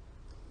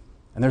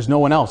 And there's no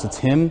one else. It's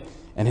him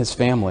and his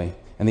family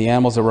and the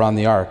animals that were on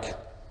the ark.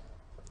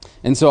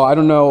 And so I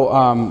don't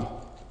know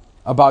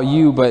about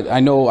you, but I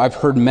know I've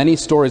heard many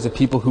stories of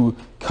people who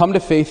come to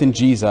faith in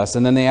Jesus,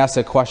 and then they ask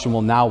that question,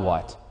 well, now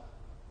what?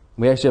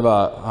 We actually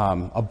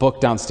have a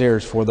book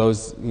downstairs for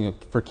those,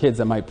 for kids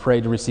that might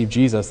pray to receive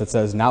Jesus that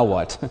says, now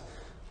what?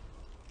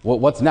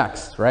 What's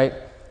next, right?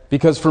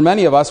 Because for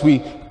many of us,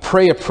 we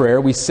pray a prayer,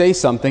 we say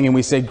something, and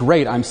we say,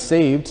 great, I'm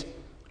saved,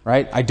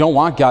 right? I don't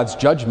want God's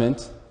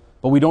judgment,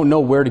 but we don't know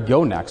where to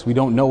go next. We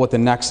don't know what the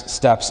next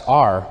steps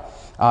are.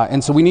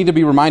 And so we need to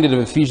be reminded of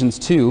Ephesians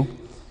 2,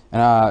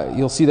 and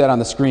you'll see that on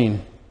the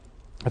screen.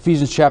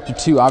 Ephesians chapter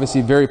 2,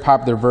 obviously a very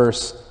popular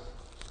verse,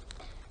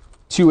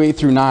 2:8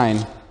 through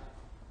 9.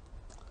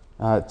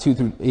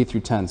 8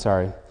 through 10,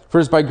 sorry. For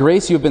it is by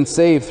grace you have been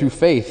saved through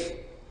faith,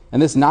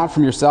 and this not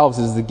from yourselves,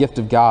 it is the gift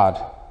of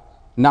God,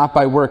 not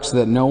by works, so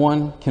that no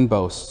one can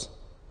boast.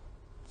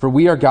 For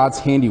we are God's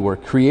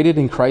handiwork, created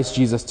in Christ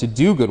Jesus to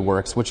do good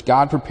works, which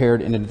God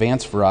prepared in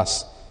advance for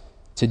us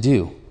to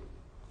do.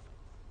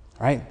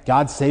 Right?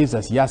 God saves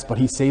us, yes, but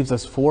he saves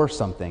us for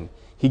something.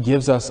 He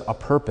gives us a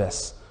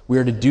purpose. We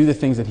are to do the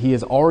things that he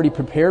has already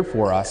prepared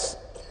for us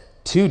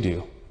to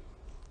do.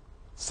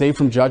 Saved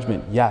from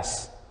judgment,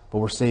 yes, but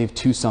we're saved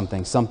to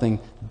something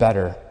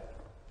better.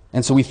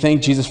 And so we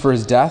thank Jesus for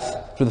his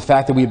death, for the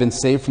fact that we have been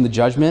saved from the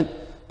judgment,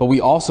 but we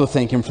also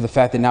thank him for the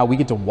fact that now we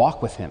get to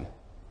walk with him.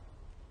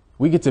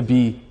 We get to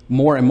be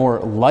more and more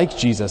like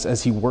Jesus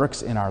as he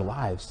works in our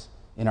lives,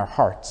 in our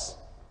hearts.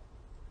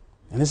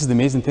 And this is the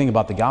amazing thing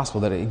about the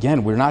gospel, that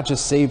again, we're not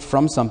just saved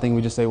from something,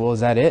 we just say, well,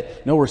 is that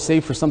it? No, we're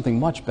saved for something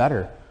much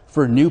better,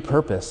 for a new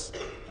purpose,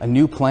 a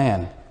new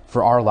plan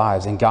for our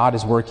lives, and God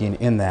is working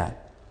in that.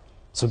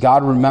 So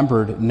God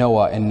remembered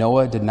Noah, and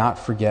Noah did not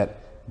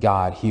forget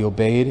God. He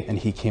obeyed, and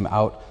he came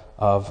out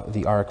of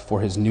the ark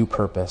for his new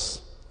purpose.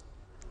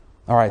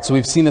 All right, so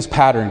we've seen this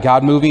pattern,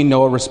 God moving,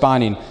 Noah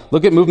responding.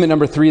 Look at movement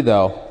number 3,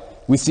 though.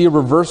 We see a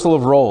reversal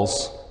of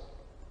roles.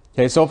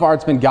 Okay, so far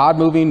it's been God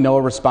moving,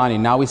 Noah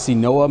responding. Now we see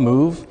Noah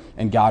move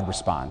and God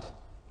respond.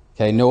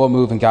 Okay, Noah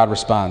move and God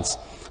responds.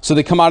 So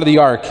they come out of the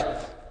ark.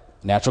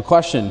 Natural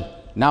question,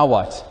 now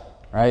what?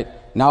 Right?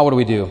 Now what do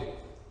we do?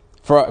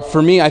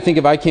 For me, I think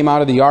if I came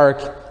out of the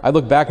ark, I'd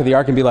look back at the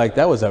ark and be like,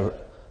 that was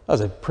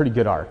a pretty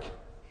good ark.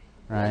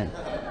 Right?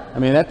 I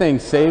mean, that thing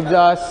saved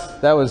us.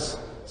 That was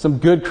some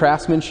good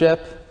craftsmanship.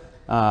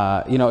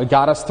 It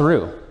got us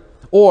through.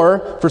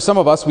 Or for some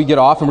of us, we get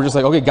off and we're just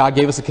like, okay, God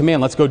gave us a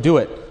command. Let's go do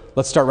it.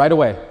 Let's start right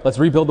away. Let's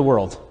rebuild the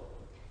world.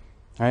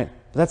 All right?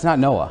 But that's not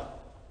Noah.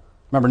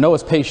 Remember,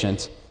 Noah's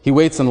patient. He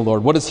waits on the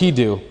Lord. What does he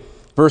do?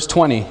 Verse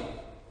 20.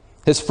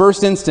 His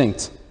first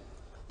instinct.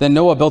 Then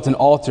Noah built an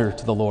altar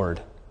to the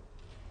Lord.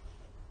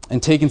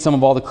 And taking some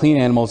of all the clean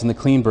animals and the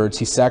clean birds,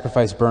 he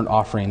sacrificed burnt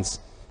offerings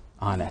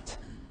on it.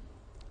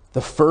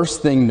 The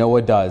first thing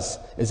Noah does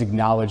is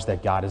acknowledge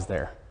that God is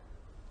there.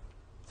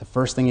 The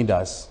first thing he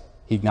does,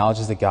 he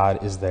acknowledges that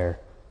God is there.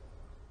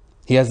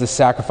 He has this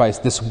sacrifice,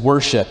 this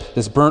worship,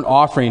 this burnt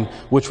offering,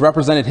 which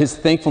represented his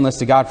thankfulness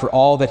to God for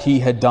all that he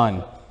had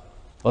done.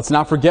 Let's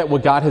not forget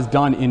what God has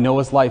done in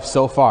Noah's life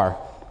so far.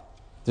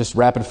 Just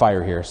rapid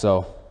fire here,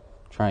 so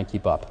try and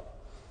keep up.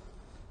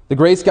 The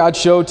grace God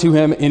showed to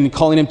him in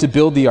calling him to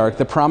build the ark,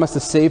 the promise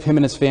to save him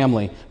and his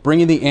family,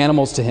 bringing the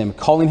animals to him,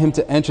 calling him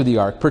to enter the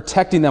ark,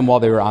 protecting them while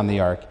they were on the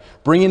ark,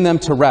 bringing them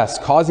to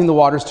rest, causing the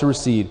waters to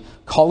recede,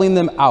 calling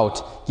them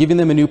out, giving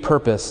them a new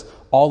purpose.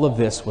 All of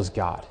this was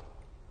God.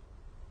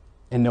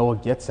 And Noah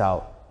gets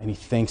out and he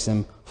thanks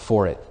him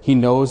for it. He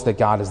knows that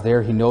God is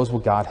there. He knows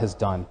what God has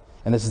done.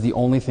 And this is the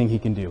only thing he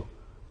can do.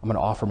 I'm going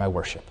to offer my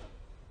worship.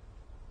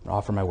 I'm going to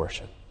offer my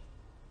worship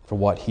for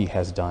what he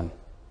has done.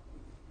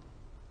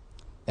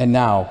 And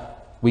now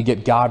we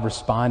get God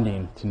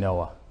responding to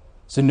Noah.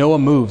 So Noah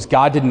moves.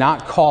 God did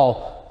not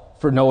call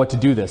for Noah to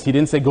do this. He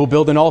didn't say, go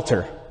build an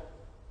altar.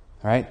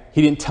 All right?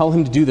 He didn't tell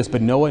him to do this,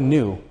 but Noah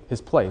knew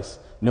his place.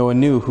 Noah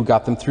knew who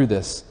got them through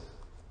this.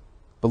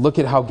 But look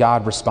at how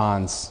God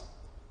responds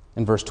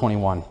in verse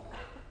 21.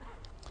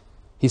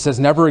 He says,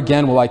 never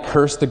again will I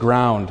curse the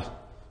ground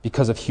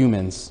because of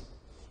humans,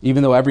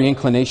 even though every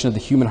inclination of the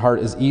human heart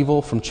is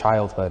evil from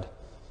childhood.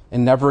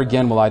 And never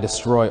again will I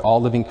destroy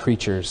all living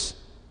creatures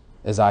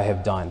as I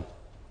have done.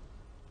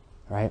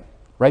 Right?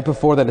 Right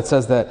before that, it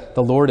says that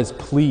the Lord is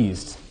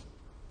pleased.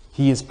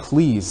 He is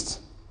pleased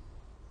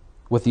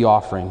with the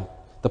offering,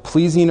 the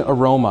pleasing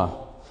aroma.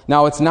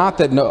 Now, it's not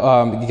that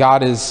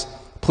God is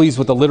pleased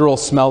with the literal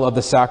smell of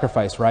the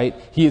sacrifice, right?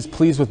 He is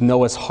pleased with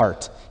Noah's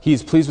heart. He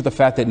is pleased with the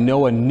fact that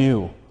Noah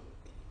knew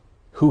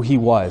who he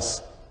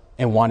was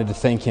and wanted to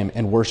thank him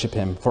and worship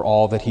him for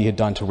all that he had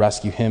done to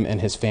rescue him and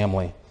his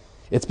family.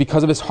 It's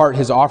because of his heart,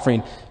 his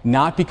offering,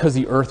 not because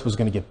the earth was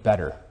going to get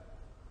better.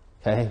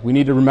 Okay? We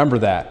need to remember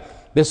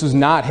that. This was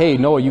not, hey,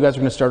 Noah, you guys are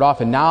going to start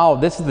off, and now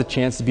this is the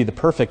chance to be the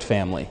perfect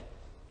family.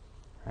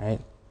 Right?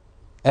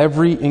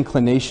 Every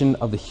inclination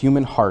of the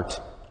human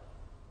heart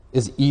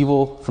is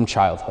evil from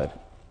childhood.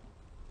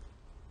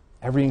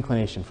 Every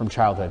inclination from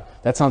childhood.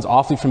 That sounds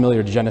awfully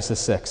familiar to Genesis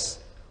 6,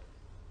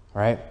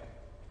 right?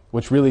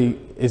 Which really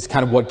is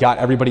kind of what got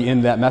everybody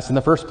in that mess in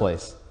the first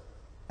place.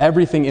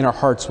 Everything in our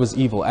hearts was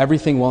evil.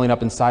 Everything welling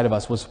up inside of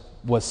us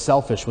was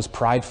selfish, was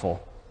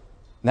prideful.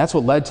 And that's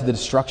what led to the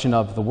destruction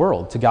of the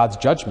world, to God's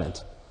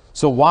judgment.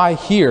 So why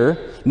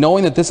here,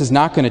 knowing that this is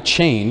not going to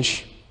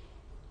change,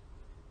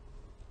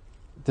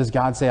 does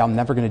God say, I'm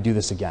never going to do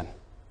this again?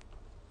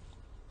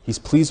 He's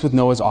pleased with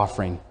Noah's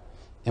offering.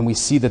 And we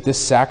see that this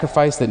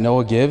sacrifice that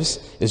Noah gives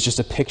is just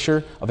a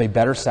picture of a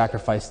better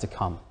sacrifice to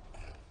come.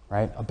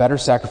 Right? A better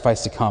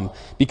sacrifice to come.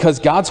 Because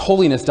God's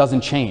holiness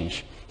doesn't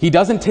change. He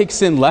doesn't take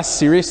sin less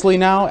seriously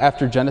now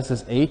after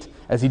Genesis 8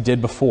 as he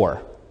did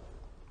before.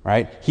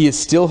 Right? He is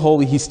still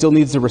holy. He still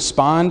needs to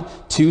respond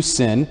to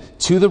sin,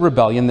 to the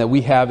rebellion that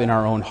we have in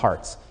our own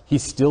hearts.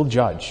 He's still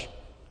judge.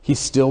 He's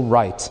still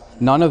right.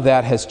 None of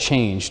that has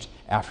changed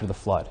after the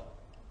flood.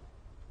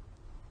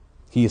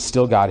 He is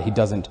still God. He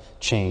doesn't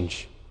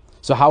change.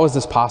 So how is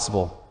this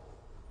possible?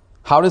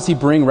 How does he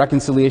bring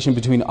reconciliation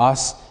between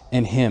us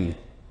and him?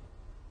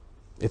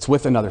 It's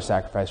with another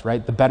sacrifice,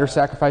 right? The better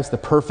sacrifice, the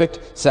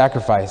perfect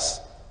sacrifice.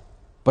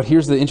 But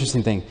here's the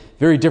interesting thing.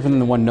 Very different than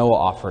the one Noah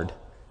offered.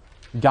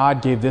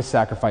 God gave this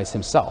sacrifice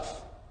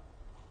himself.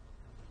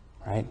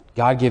 Right?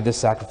 God gave this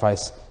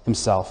sacrifice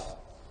himself.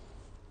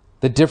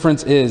 The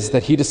difference is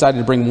that he decided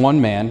to bring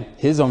one man,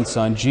 his own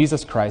son,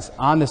 Jesus Christ,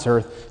 on this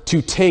earth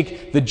to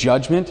take the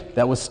judgment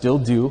that was still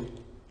due,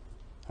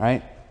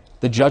 right?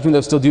 The judgment that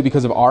was still due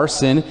because of our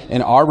sin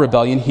and our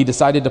rebellion. He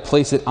decided to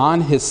place it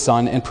on his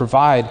son and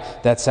provide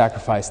that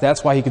sacrifice.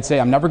 That's why he could say,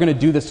 I'm never going to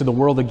do this to the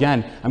world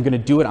again. I'm going to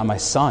do it on my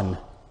son.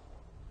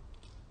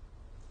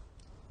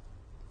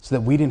 So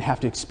that we didn't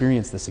have to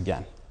experience this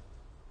again.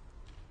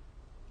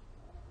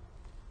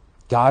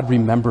 God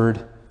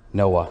remembered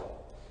Noah.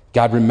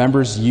 God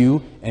remembers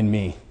you and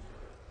me.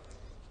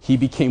 He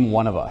became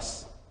one of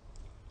us.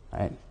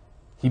 Right?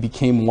 He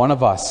became one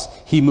of us.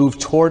 He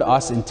moved toward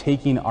us in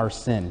taking our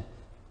sin.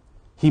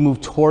 He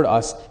moved toward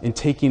us in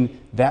taking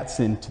that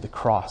sin to the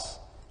cross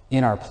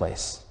in our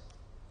place.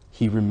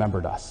 He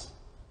remembered us.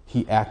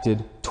 He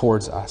acted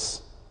towards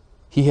us.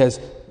 He has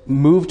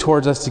moved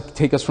towards us to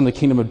take us from the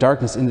kingdom of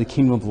darkness into the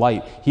kingdom of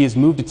light. He has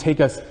moved to take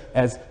us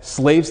as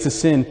slaves to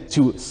sin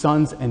to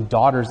sons and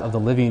daughters of the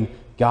living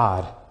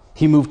God.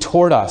 He moved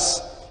toward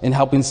us in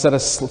helping set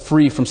us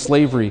free from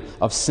slavery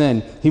of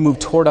sin. He moved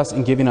toward us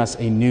in giving us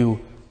a new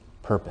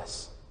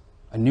purpose,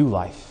 a new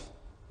life.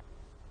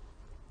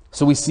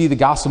 So we see the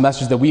gospel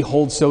message that we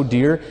hold so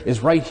dear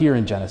is right here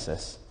in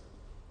Genesis.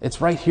 It's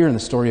right here in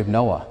the story of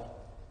Noah.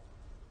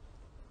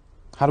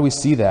 How do we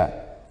see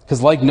that?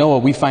 Because like Noah,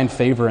 we find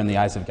favor in the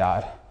eyes of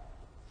God,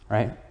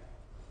 right?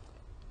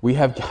 We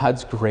have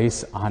God's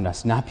grace on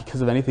us, not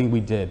because of anything we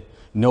did.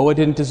 Noah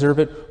didn't deserve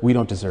it. We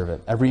don't deserve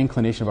it. Every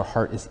inclination of our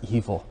heart is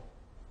evil.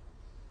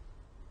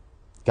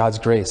 God's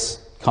grace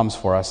comes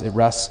for us. It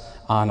rests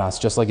on us,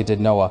 just like it did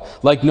Noah.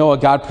 Like Noah,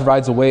 God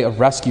provides a way of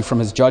rescue from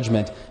his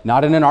judgment,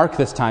 not in an ark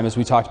this time, as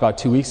we talked about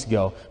 2 weeks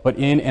ago, but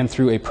in and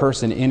through a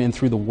person, in and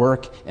through the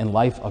work and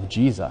life of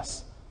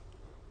Jesus.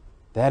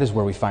 That is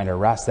where we find our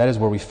rest. That is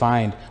where we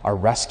find our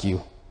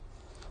rescue.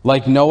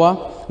 Like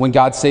Noah, when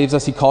God saves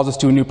us, he calls us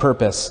to a new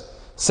purpose.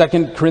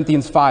 2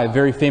 Corinthians 5,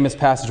 very famous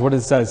passage. What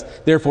it says?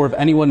 Therefore, if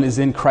anyone is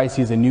in Christ,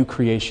 he is a new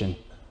creation.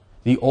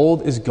 The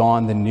old is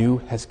gone, the new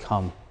has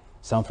come.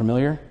 Sound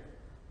familiar?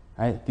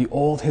 Right? The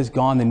old has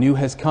gone, the new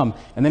has come.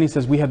 And then he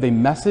says we have a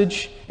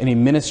message and a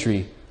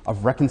ministry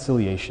of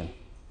reconciliation.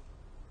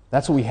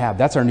 That's what we have.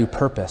 That's our new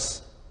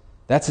purpose.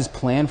 That's his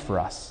plan for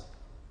us.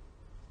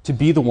 To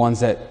be the ones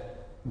that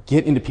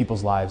get into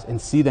people's lives and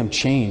see them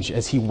change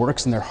as he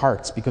works in their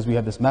hearts, because we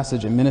have this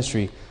message and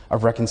ministry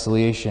of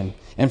reconciliation.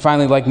 And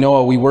finally, like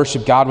Noah, we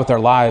worship God with our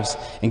lives,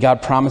 and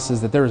God promises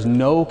that there is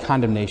no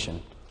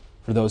condemnation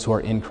for those who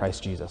are in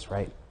Christ Jesus,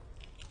 right?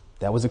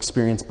 That was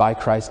experienced by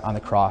Christ on the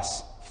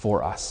cross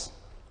for us.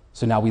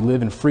 So now we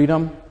live in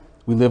freedom.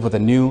 We live with a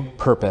new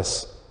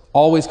purpose,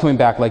 always coming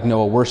back like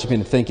Noah,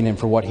 worshiping and thanking him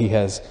for what he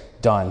has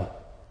done.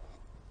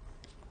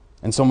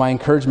 And so my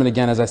encouragement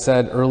again, as I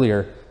said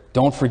earlier,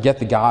 don't forget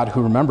the God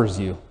who remembers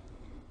you,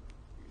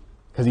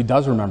 because he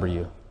does remember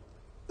you.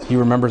 He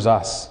remembers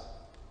us.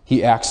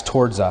 He acts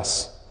towards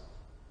us.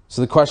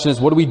 So the question is,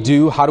 what do we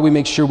do? How do we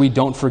make sure we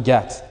don't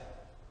forget?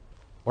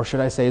 Or should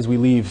I say, as we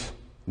leave,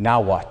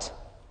 now what?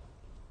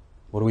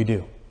 What do we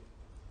do?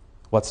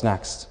 What's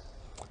next?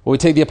 Well, we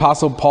take the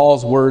Apostle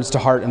Paul's words to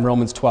heart in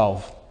Romans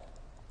 12.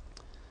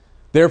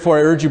 Therefore,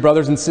 I urge you,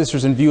 brothers and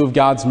sisters, in view of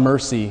God's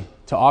mercy,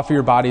 to offer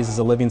your bodies as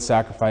a living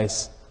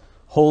sacrifice,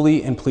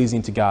 holy and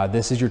pleasing to God.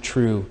 This is your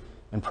true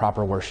and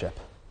proper worship.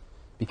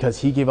 Because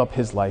he gave up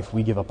his life,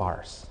 we give up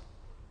ours.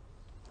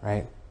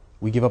 Right?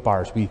 We give up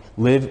ours. We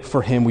live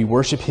for him. We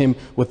worship him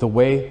with the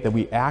way that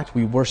we act.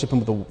 We worship him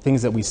with the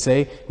things that we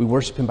say. We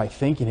worship him by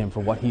thanking him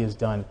for what he has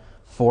done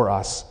for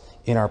us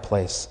in our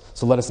place.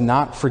 So let us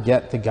not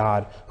forget the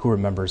God who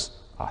remembers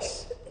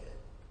us.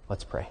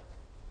 Let's pray.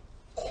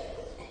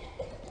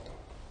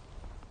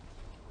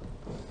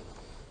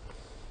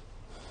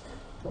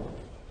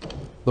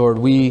 Lord,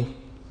 we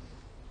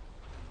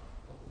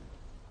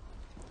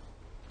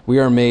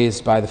are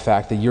amazed by the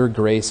fact that your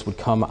grace would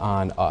come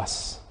on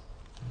us.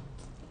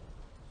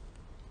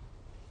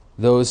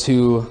 Those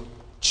who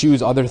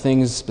choose other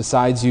things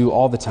besides you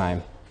all the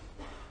time.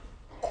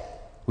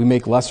 We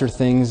make lesser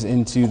things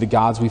into the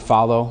gods we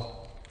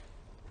follow.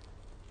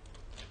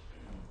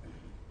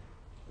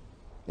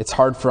 It's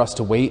hard for us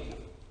to wait.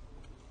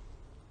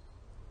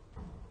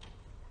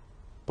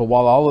 But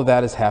while all of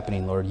that is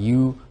happening, Lord,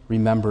 you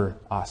remember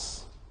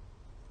us.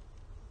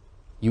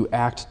 You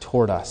act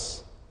toward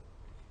us.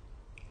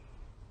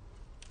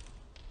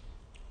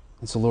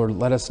 And so, Lord,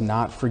 let us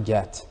not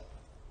forget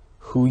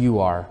who you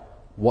are,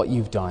 what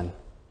you've done,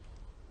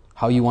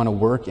 how you want to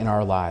work in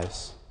our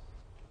lives.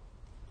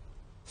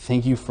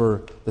 Thank you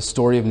for the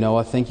story of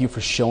Noah. Thank you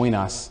for showing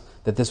us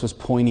that this was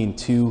pointing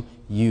to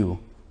you,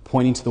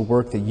 pointing to the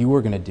work that you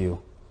were going to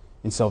do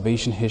in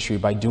salvation history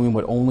by doing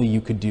what only you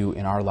could do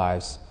in our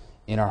lives,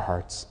 in our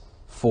hearts,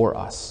 for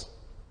us.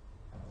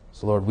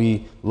 So, Lord,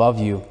 we love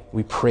you,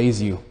 we praise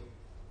you,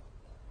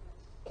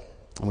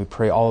 and we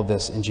pray all of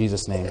this in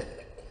Jesus' name.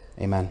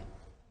 Amen.